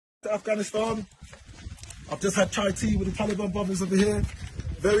to Afghanistan. I've just had chai tea with the Taliban brothers over here.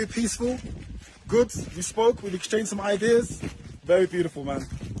 Very peaceful, good. We spoke, we've exchanged some ideas. Very beautiful, man.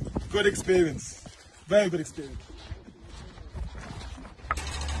 Good experience. Very good experience.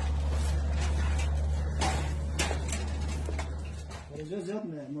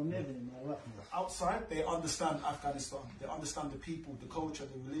 Outside, they understand Afghanistan. They understand the people, the culture,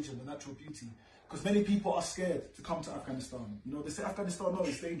 the religion, the natural beauty. Because many people are scared to come to Afghanistan. You know, they say Afghanistan, no,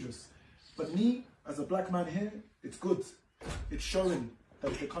 it's dangerous. But me, as a black man here, it's good. It's showing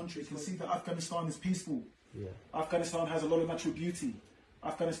that the country can see that Afghanistan is peaceful. Yeah. Afghanistan has a lot of natural beauty.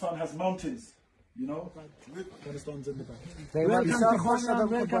 Afghanistan has mountains. You know, Afghanistan's in the back.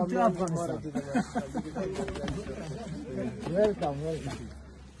 Welcome to Afghanistan. Welcome.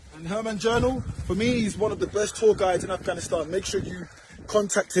 And Herman Journal, for me, he's one of the best tour guides in Afghanistan. Make sure you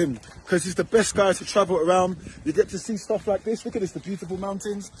contact him because he's the best guy to travel around. You get to see stuff like this. Look at this, the beautiful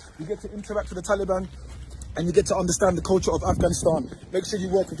mountains. You get to interact with the Taliban and you get to understand the culture of Afghanistan. Make sure you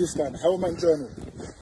work with this guy, Herman Journal.